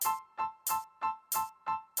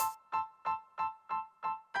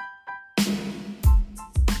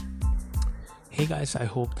Hey guys, I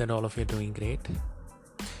hope that all of you are doing great.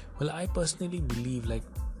 Well, I personally believe,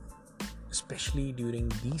 especially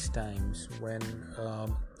during these times when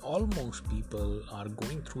almost people are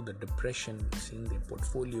going through the depression, seeing their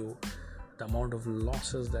portfolio, the amount of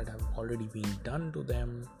losses that have already been done to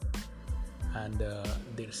them, and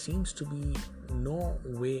there seems to be no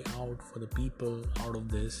way out for the people out of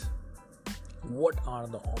this. What are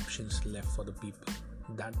the options left for the people?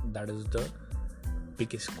 That is the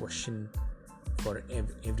biggest question for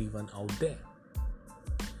everyone out there.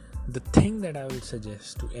 The thing that I will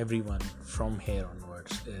suggest to everyone from here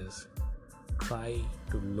onwards is try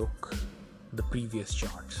to look the previous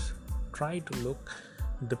charts. Try to look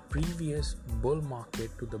the previous bull market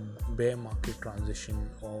to the bear market transition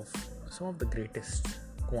of some of the greatest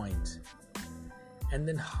coins, and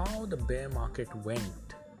then how the bear market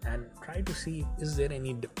went, and try to see is there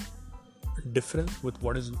any difference with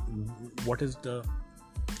what is the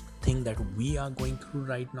thing that we are going through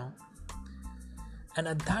right now. And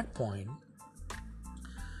at that point,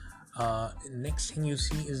 next thing you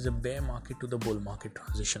see is the bear market to the bull market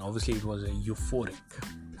transition. Obviously it was a euphoric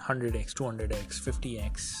 100x, 200x,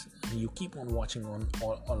 50x, and you keep on watching on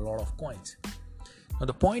a lot of coins. Now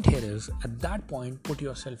the point here is, at that point, put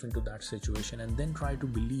yourself into that situation and then try to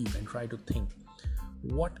believe and try to think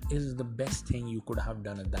what is the best thing you could have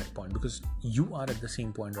done at that point, because you are at the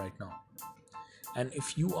same point right now. And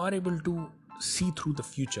if you are able to see through the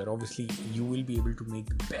future, obviously you will be able to make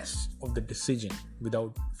the best of the decision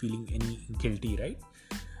without feeling any guilty, right?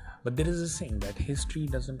 But there is a saying that history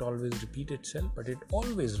doesn't always repeat itself, but it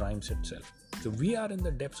always rhymes itself. So we are in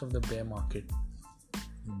the depths of the bear market,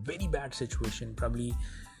 very bad situation, probably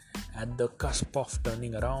at the cusp of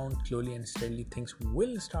turning around. Slowly and steadily things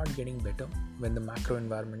will start getting better when the macro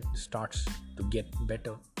environment starts to get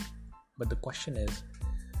better. But the question is,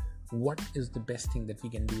 what is the best thing that we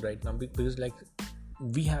can do right now? Because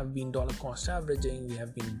we have been dollar cost averaging, we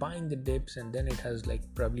have been buying the dips, and then it has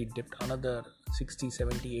probably dipped another 60,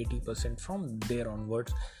 70, 80% from there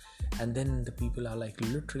onwards. And then the people are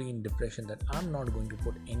literally in depression that I'm not going to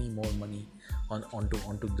put any more money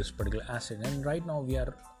onto this particular asset. And right now we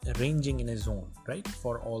are ranging in a zone, right,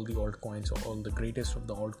 for all the altcoins, or all the greatest of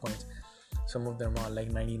the altcoins. Some of them are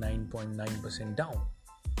 99.9% down.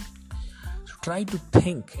 So try to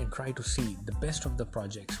think and try to see the best of the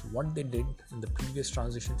projects, what they did in the previous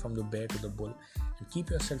transition from the bear to the bull, and keep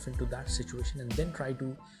yourself into that situation, and then try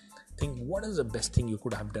to think what is the best thing you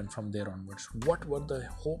could have done from there onwards. What were the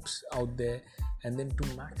hopes out there, and then to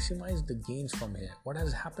maximize the gains from here. What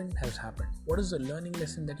has happened has happened. What is the learning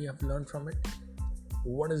lesson that you have learned from it?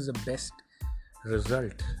 What is the best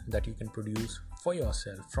result that you can produce for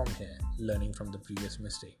yourself from here, learning from the previous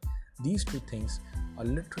mistake? These two things are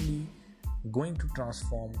literally going to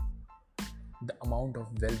transform the amount of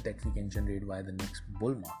wealth that we can generate via the next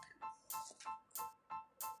bull market.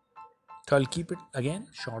 So I'll keep it again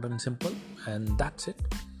short and simple, and that's it.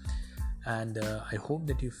 And I hope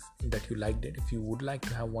that you liked it. If you would like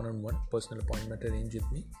to have one-on-one personal appointment arranged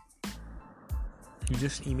with me, you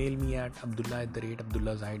just email me at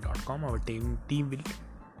abdullah@abdullahzai.com. Our team will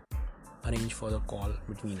arrange for the call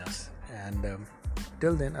between us. And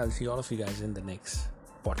till then, I'll see all of you guys in the next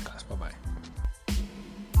podcast. Bye-bye.